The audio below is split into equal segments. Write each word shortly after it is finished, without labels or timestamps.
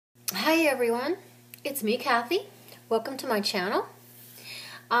Hi everyone, it's me Kathy. Welcome to my channel.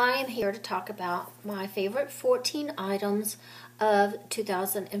 I am here to talk about my favorite 14 items of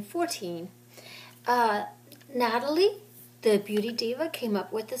 2014. Natalie, the Beauty Diva, came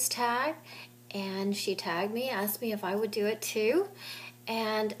up with this tag and she tagged me, asked me if I would do it too.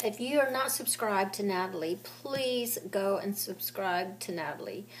 And if you are not subscribed to Natalie, please go and subscribe to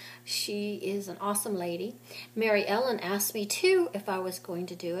Natalie. She is an awesome lady. Mary Ellen asked me too if I was going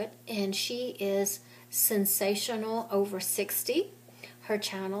to do it, and she is Sensational Over 60. Her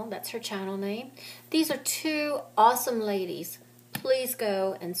channel, that's her channel name. These are two awesome ladies. Please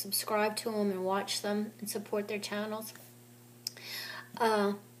go and subscribe to them and watch them and support their channels.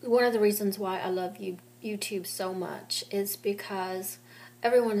 One of the reasons why I love YouTube so much is because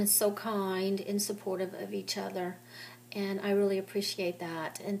everyone is so kind and supportive of each other, and I really appreciate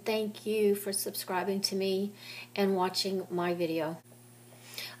that. And thank you for subscribing to me and watching my video.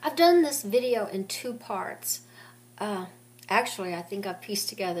 I've done this video in two parts. Actually, I think I've pieced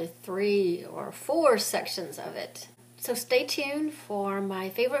together 3 or 4 sections of it. So stay tuned for my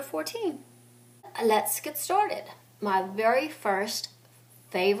favorite 14. Let's get started. My very first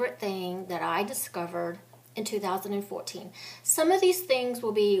favorite thing that I discovered in 2014. Some of these things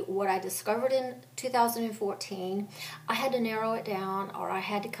will be what I discovered in 2014. I had to narrow it down, or I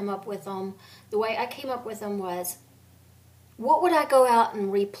had to come up with them. The way I came up with them was, what would I go out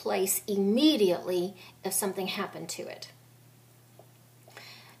and replace immediately if something happened to it?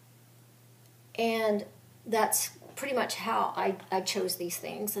 And that's pretty much how I chose these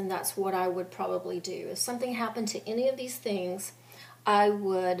things, and that's what I would probably do. If something happened to any of these things, I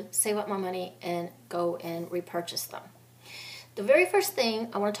would save up my money and go and repurchase them. The very first thing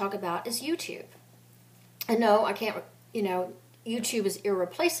I want to talk about is YouTube. And no, I can't, YouTube is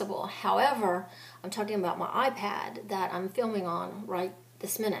irreplaceable. However, I'm talking about my iPad that I'm filming on right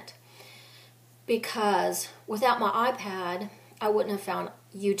this minute. Because without my iPad, I wouldn't have found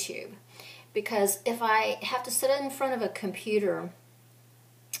YouTube. Because if I have to sit in front of a computer,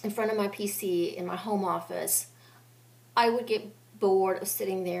 in front of my PC in my home office, I would get bored of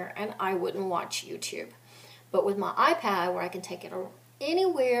sitting there and I wouldn't watch YouTube. But with my iPad, where I can take it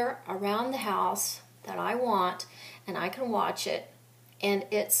anywhere around the house that I want and I can watch it, and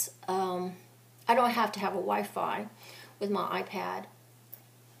it's I don't have to have a Wi-Fi with my iPad.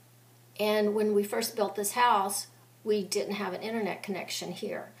 And when we first built this house, we didn't have an internet connection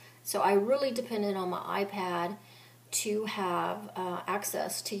here, so I really depended on my iPad to have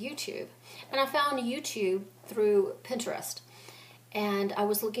access to YouTube. And I found YouTube through Pinterest. And I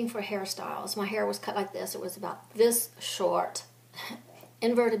was looking for hairstyles. My hair was cut like this. It was about this short,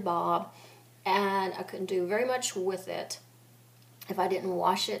 inverted bob, and I couldn't do very much with it if I didn't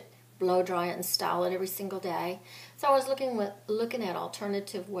wash it, blow dry it, and style it every single day. So I was looking at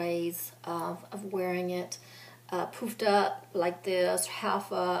alternative ways of wearing it, poofed up like this,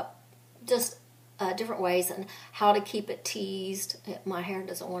 half up, just different ways, and how to keep it teased. My hair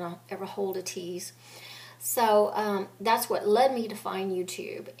doesn't want to ever hold a tease. So that's what led me to find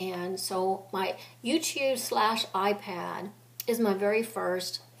YouTube. And so my YouTube/iPad is my very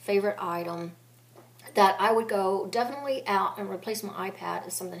first favorite item that I would go definitely out and replace my iPad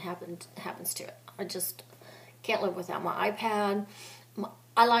if something happens to it. I just can't live without my iPad.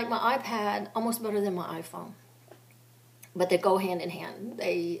 I like my iPad almost better than my iPhone. But they go hand in hand.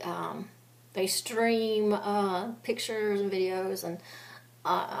 They stream pictures and videos, and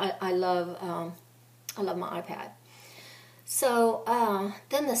I love my iPad. So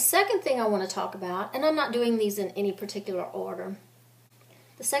then the second thing I want to talk about, and I'm not doing these in any particular order,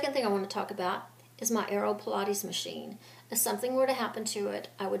 the second thing I want to talk about is my Aero Pilates machine. If something were to happen to it,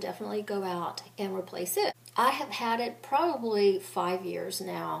 I would definitely go out and replace it. I have had it probably 5 years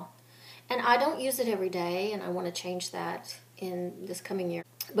now, and I don't use it every day, and I want to change that in this coming year.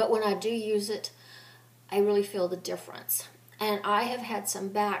 But when I do use it, I really feel the difference. And I have had some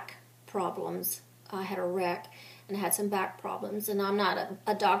back problems. I had a wreck and had some back problems, and I'm not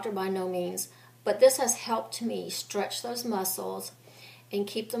a doctor by no means, but this has helped me stretch those muscles and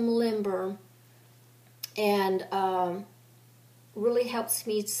keep them limber, and really helps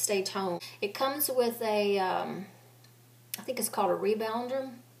me stay toned. It comes with a, I think it's called a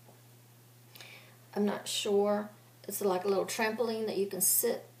rebounder. I'm not sure. It's like a little trampoline that you can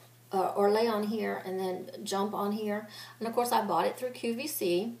sit or lay on here and then jump on here. And of course I bought it through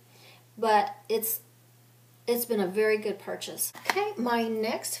QVC. But it's been a very good purchase. Okay, my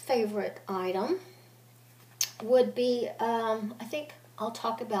next favorite item would be, I think I'll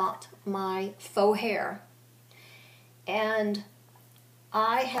talk about my faux hair. And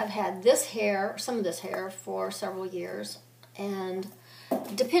I have had this hair, some of this hair, for several years. And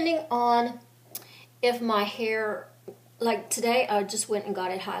depending on if my hair, like today I just went and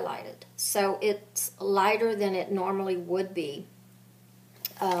got it highlighted. So it's lighter than it normally would be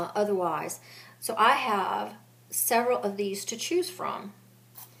otherwise. So I have several of these to choose from.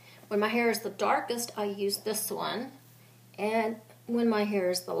 When my hair is the darkest, I use this one. And when my hair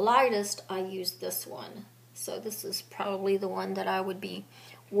is the lightest, I use this one. So this is probably the one that I would be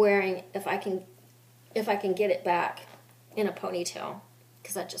wearing if I can get it back in a ponytail,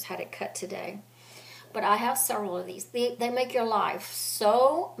 because I just had it cut today. But I have several of these. They make your life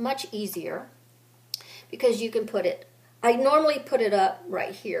so much easier because you can put it, I normally put it up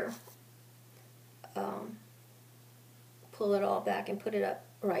right here. Pull it all back and put it up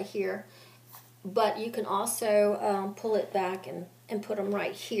right here. But you can also pull it back and put them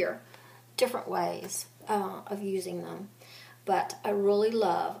right here. Different ways of using them. But I really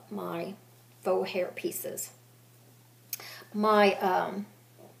love my faux hair pieces. My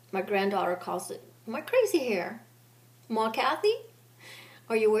granddaughter calls it my crazy hair. Ma, Kathy,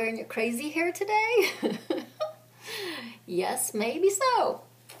 are you wearing your crazy hair today? Yes, maybe so.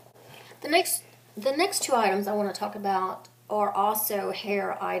 The next two items I want to talk about are also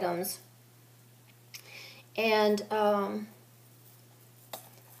hair items. And I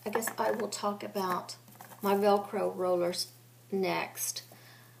guess I will talk about my Velcro rollers next.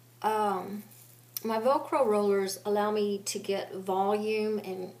 My Velcro rollers allow me to get volume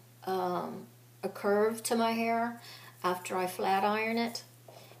and a curve to my hair after I flat iron it.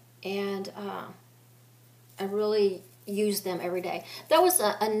 And I really use them every day. That was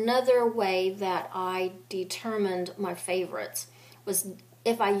another way that I determined my favorites, was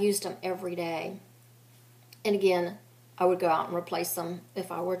if I used them every day. And again, I would go out and replace them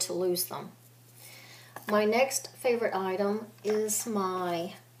if I were to lose them. My next favorite item is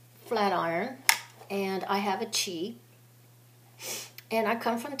my flat iron, and I have a Chi. And I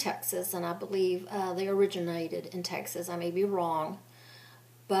come from Texas, and I believe they originated in Texas. I may be wrong,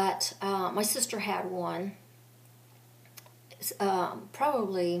 but my sister had one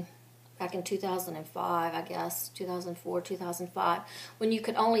probably back in 2005, I guess, 2004, 2005, when you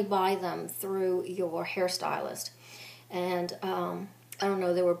could only buy them through your hairstylist. And I don't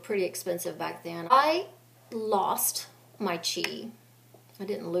know, they were pretty expensive back then. I lost my Chi. I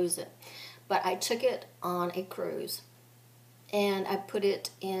didn't lose it, but I took it on a cruise, and I put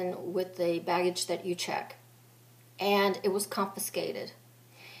it in with the baggage that you check, and it was confiscated,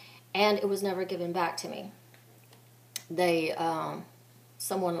 and it was never given back to me. They,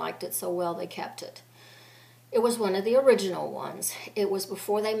 someone liked it so well they kept it. It was one of the original ones. It was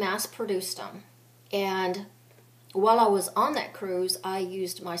before they mass-produced them, and while I was on that cruise, I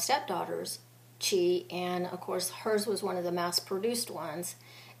used my stepdaughter's Chi, and of course hers was one of the mass-produced ones,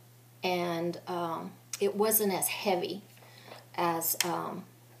 and it wasn't as heavy as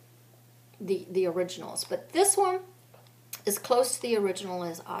the originals. But this one is close to the original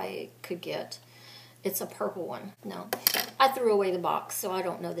as I could get. It's a purple one. No, I threw away the box, so I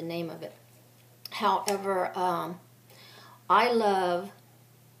don't know the name of it. However, I love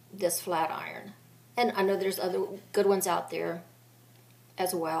this flat iron. And I know there's other good ones out there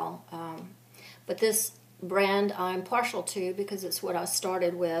as well. But this brand I'm partial to because it's what I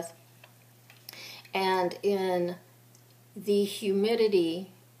started with. And in the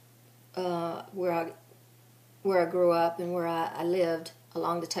humidity where I grew up and where I lived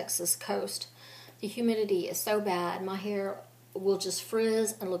along the Texas coast, the humidity is so bad, my hair will just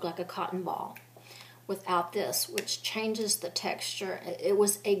frizz and look like a cotton ball. Without this, which changes the texture, it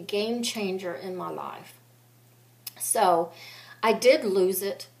was a game changer in my life. So I did lose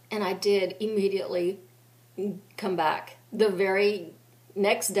it, and I did immediately come back the very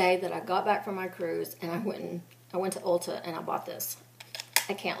next day that I got back from my cruise, and I went to Ulta and I bought this.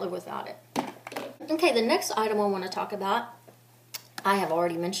 I can't live without it. Okay, the next item I want to talk about, I have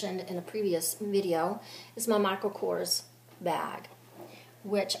already mentioned in a previous video, is my Michael Kors bag,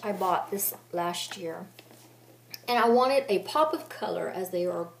 which I bought this last year. And I wanted a pop of color, as they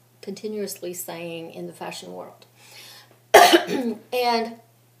are continuously saying in the fashion world. And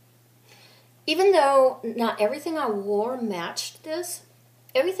even though not everything I wore matched this,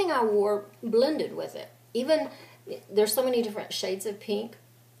 everything I wore blended with it. Even, there's so many different shades of pink,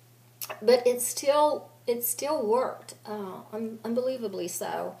 but it still worked, unbelievably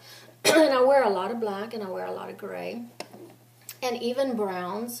so. And I wear a lot of black, and I wear a lot of gray. And even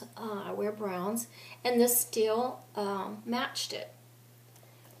browns, I wear browns, and this still matched it,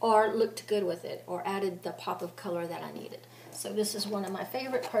 or looked good with it, or added the pop of color that I needed. So this is one of my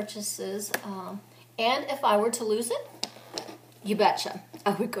favorite purchases, and if I were to lose it, you betcha,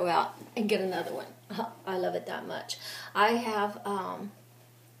 I would go out and get another one. I love it that much. I have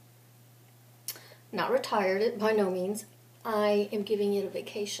not retired it by no means. I am giving it a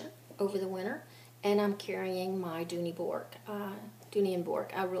vacation over the winter, and I'm carrying my Dooney Bork, Dooney and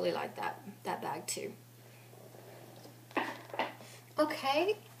Bork. I really like that bag too.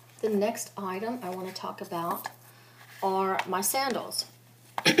 Okay, the next item I want to talk about are my sandals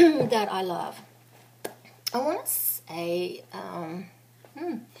that I love. I want to say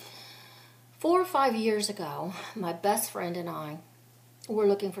 4 or 5 years ago, my best friend and I were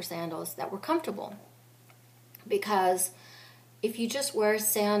looking for sandals that were comfortable, because if you just wear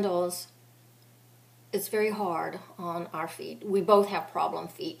sandals, it's very hard on our feet. We both have problem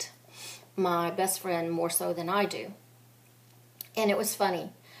feet. My best friend more so than I do. And it was funny.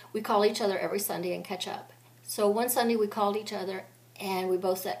 We call each other every Sunday and catch up. So one Sunday we called each other and we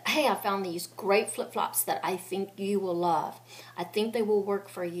both said, hey, I found these great flip-flops that I think you will love. I think they will work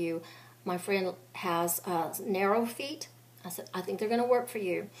for you. My friend has narrow feet. I said, I think they're going to work for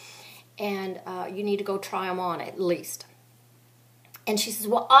you. And you need to go try them on at least. And she says,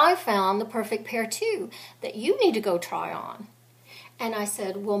 well, I found the perfect pair too that you need to go try on. And I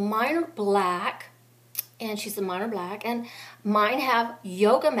said, well, mine are black. And she said, mine are black. And mine have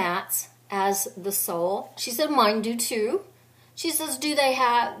yoga mats as the sole. She said, mine do too. She says, do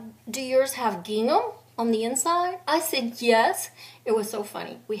yours have gingham on the inside? I said, yes. It was so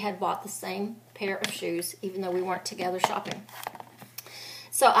funny. We had bought the same pair of shoes, even though we weren't together shopping.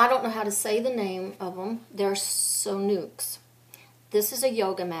 So I don't know how to say the name of them. They're Sonooks. This is a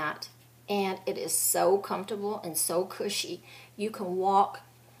yoga mat, and it is so comfortable and so cushy. You can walk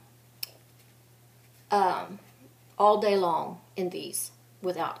all day long in these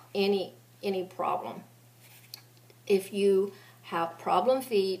without any problem. If you have problem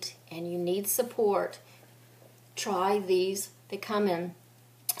feet and you need support, try these. They come in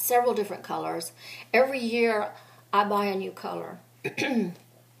several different colors. Every year I buy a new color.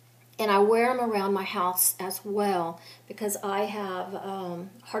 And I wear them around my house as well because I have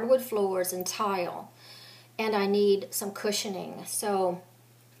hardwood floors and tile, and I need some cushioning. So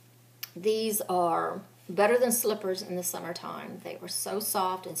these are better than slippers in the summertime. They were so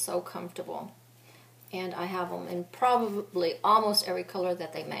soft and so comfortable. And I have them in probably almost every color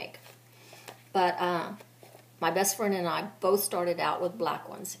that they make. But my best friend and I both started out with black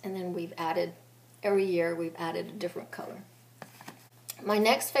ones, and then every year we've added a different color. My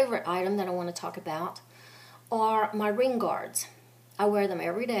next favorite item that I want to talk about are my ring guards. I wear them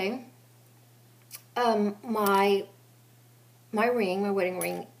every day. My wedding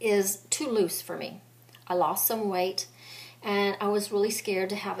ring, is too loose for me. I lost some weight, and I was really scared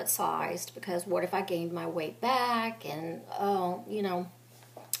to have it sized because what if I gained my weight back? And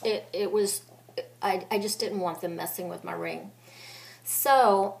I just didn't want them messing with my ring.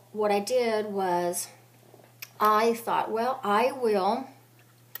 So what I did was, I thought, well, I will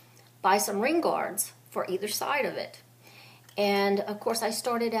buy some ring guards for either side of it. And of course I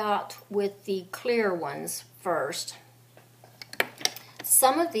started out with the clear ones first.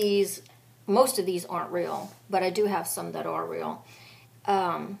 Most of these aren't real, but I do have some that are real.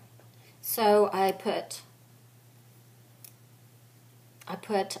 So I put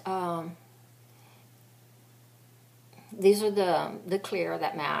these are the clear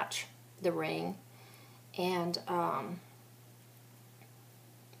that match the ring. And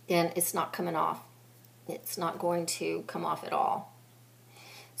then it's not coming off. It's not going to come off at all.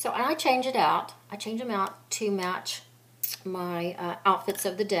 So I change it out. I change them out to match my outfits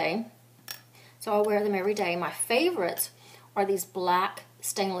of the day. So I wear them every day. My favorites are these black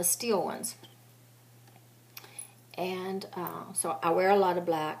stainless steel ones. And so I wear a lot of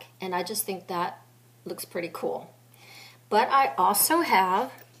black, and I just think that looks pretty cool. But I also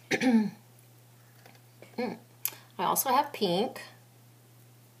have pink.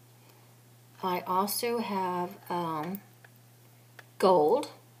 I also have gold.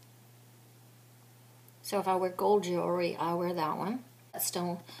 So if I wear gold jewelry, I wear that one. That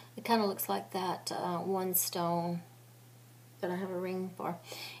stone, it kind of looks like that one stone that I have a ring for.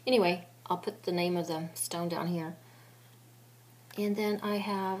 Anyway, I'll put the name of the stone down here. And then I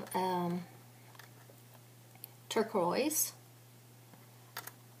have turquoise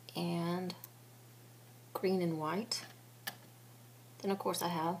and green and white. Then of course I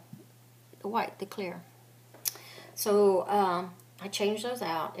have the white, the clear. So I change those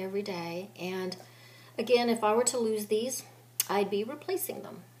out every day, and again, if I were to lose these, I'd be replacing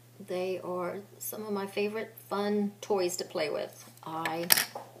them. They are some of my favorite fun toys to play with. I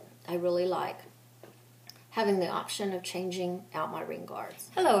really like having the option of changing out my ring guards.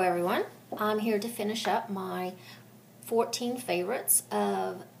 Hello everyone, I'm here to finish up my 14 favorites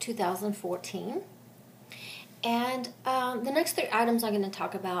of 2014. And the next 3 items I'm going to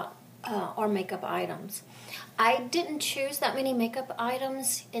talk about or makeup items. I didn't choose that many makeup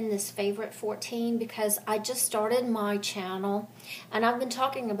items in this favorite 14 because I just started my channel and I've been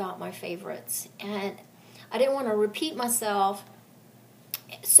talking about my favorites and I didn't want to repeat myself,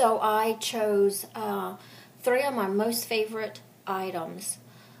 so I chose 3 of my most favorite items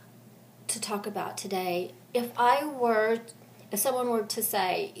to talk about today. If someone were to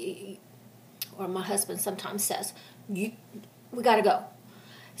say, or my husband sometimes says, we gotta go.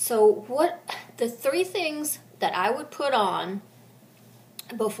 So the 3 things that I would put on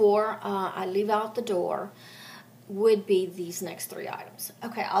before I leave out the door would be these next 3 items.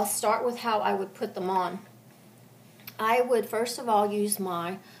 Okay, I'll start with how I would put them on. I would first of all use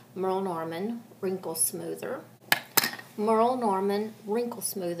my Merle Norman Wrinkle Smoother. Merle Norman Wrinkle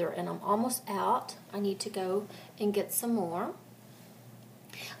Smoother, and I'm almost out. I need to go and get some more.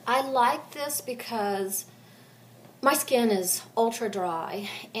 I like this because my skin is ultra dry,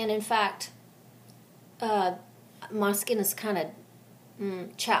 and in fact, my skin is kind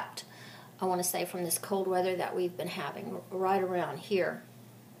of chapped, I want to say, from this cold weather that we've been having right around here.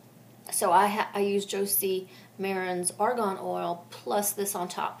 So I use Josie Marin's Argan Oil plus this on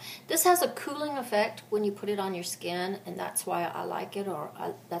top. This has a cooling effect when you put it on your skin, and that's why I like it, or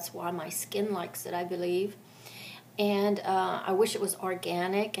that's why my skin likes it, I believe. And I wish it was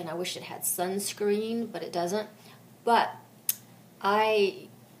organic, and I wish it had sunscreen, but it doesn't. But I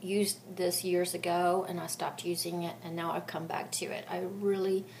used this years ago, and I stopped using it, and now I've come back to it. I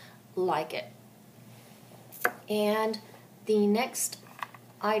really like it. And the next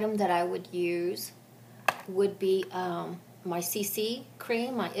item that I would use would be my CC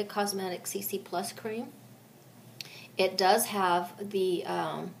cream, my IT Cosmetics CC Plus cream. It does have the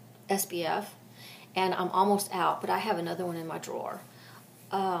SPF, and I'm almost out, but I have another one in my drawer.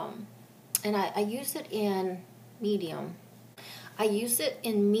 And I use it in medium. I use it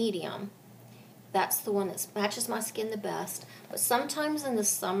in medium. That's the one that matches my skin the best. But sometimes in the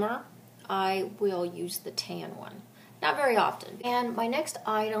summer, I will use the tan one. Not very often. And my next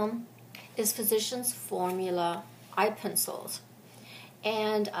item is Physicians Formula eye pencils.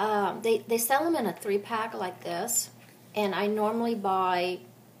 And they sell them in a 3-pack like this. And I normally buy,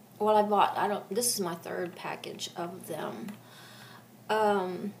 this is my 3rd package of them.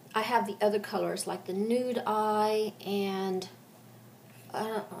 I have the other colors like the nude eye and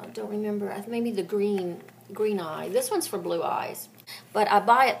I don't remember, maybe the green eye. This one's for blue eyes. But I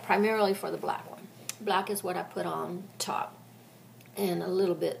buy it primarily for the black one. Black is what I put on top and a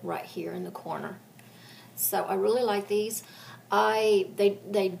little bit right here in the corner. So I really like these.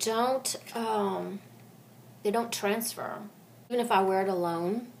 They don't transfer. Even if I wear it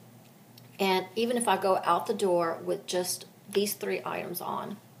alone, and even if I go out the door with just these 3 items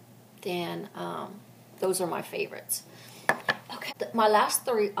on, then those are my favorites. Okay, my last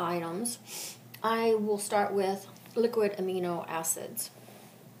 3 items, I will start with liquid amino acids.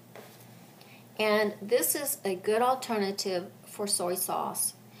 And this is a good alternative for soy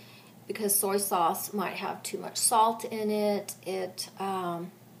sauce because soy sauce might have too much salt in it. It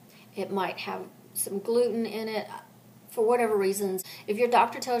might have some gluten in it. For whatever reasons, if your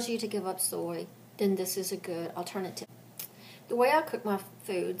doctor tells you to give up soy, then this is a good alternative. The way I cook my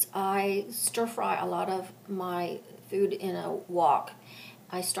foods, I stir fry a lot of my food in a wok.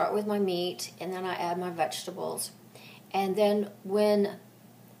 I start with my meat and then I add my vegetables. And then when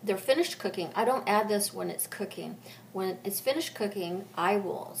they're finished cooking, I don't add this when it's cooking. When it's finished cooking, I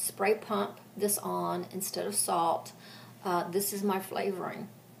will spray pump this on instead of salt. This is my flavoring.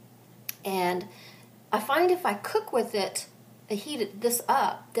 And I find if I cook with it, heat this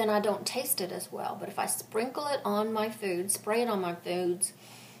up, then I don't taste it as well. But if I sprinkle it on my food, spray it on my foods,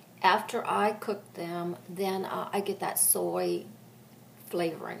 after I cook them, then I get that soy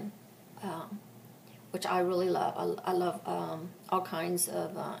flavoring, which I really love. I love all kinds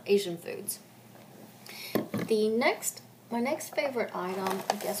of Asian foods. My next favorite item,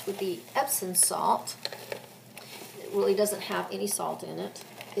 I guess, would be Epsom salt. It really doesn't have any salt in it.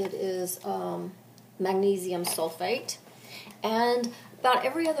 It is magnesium sulfate. And about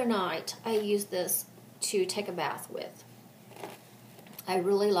every other night, I use this to take a bath with. I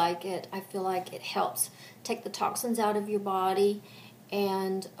really like it. I feel like it helps take the toxins out of your body,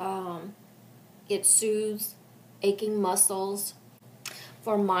 and it soothes aching muscles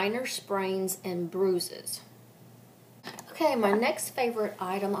for minor sprains and bruises. Okay, my next favorite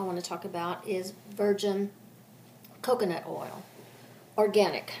item I want to talk about is virgin coconut oil.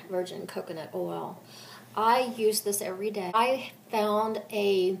 Organic virgin coconut oil. I use this every day. I found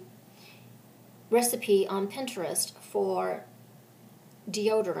a recipe on Pinterest for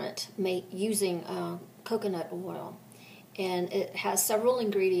deodorant using coconut oil. and it has several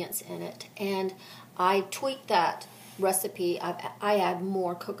ingredients in it, and I tweak that recipe. I add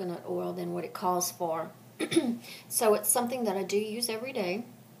more coconut oil than what it calls for. So it's something that I do use every day,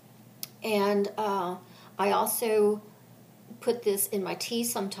 and I also put this in my tea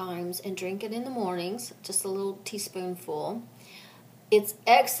sometimes and drink it in the mornings, just a little teaspoonful. It's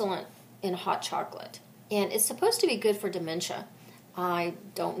excellent in hot chocolate, and it's supposed to be good for dementia. I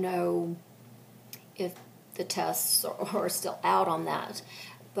don't know if the tests are still out on that,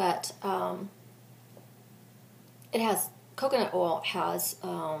 but coconut oil has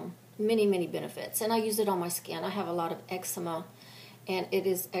many, many benefits, and I use it on my skin. I have a lot of eczema, and it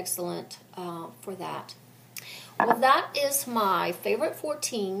is excellent for that. Well, that is my favorite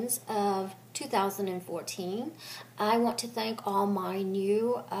 14s of 2014. I want to thank all my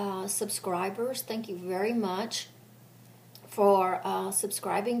new subscribers. Thank you very much for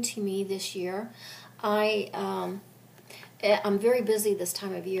subscribing to me this year. I'm very busy this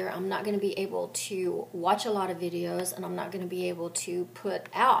time of year. I'm not going to be able to watch a lot of videos, and I'm not going to be able to put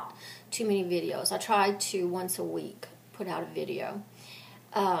out too many videos. I try to once a week put out a video.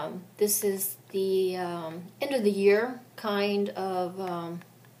 This is the end of the year kind of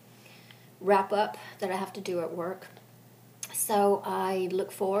wrap up that I have to do at work. So I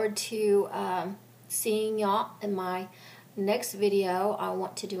look forward to seeing y'all in my next video. I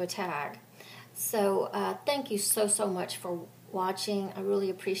want to do a tag. So thank you so much for watching. I really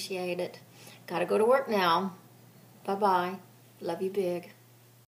appreciate it. Gotta go to work now. Bye-bye. Love you big.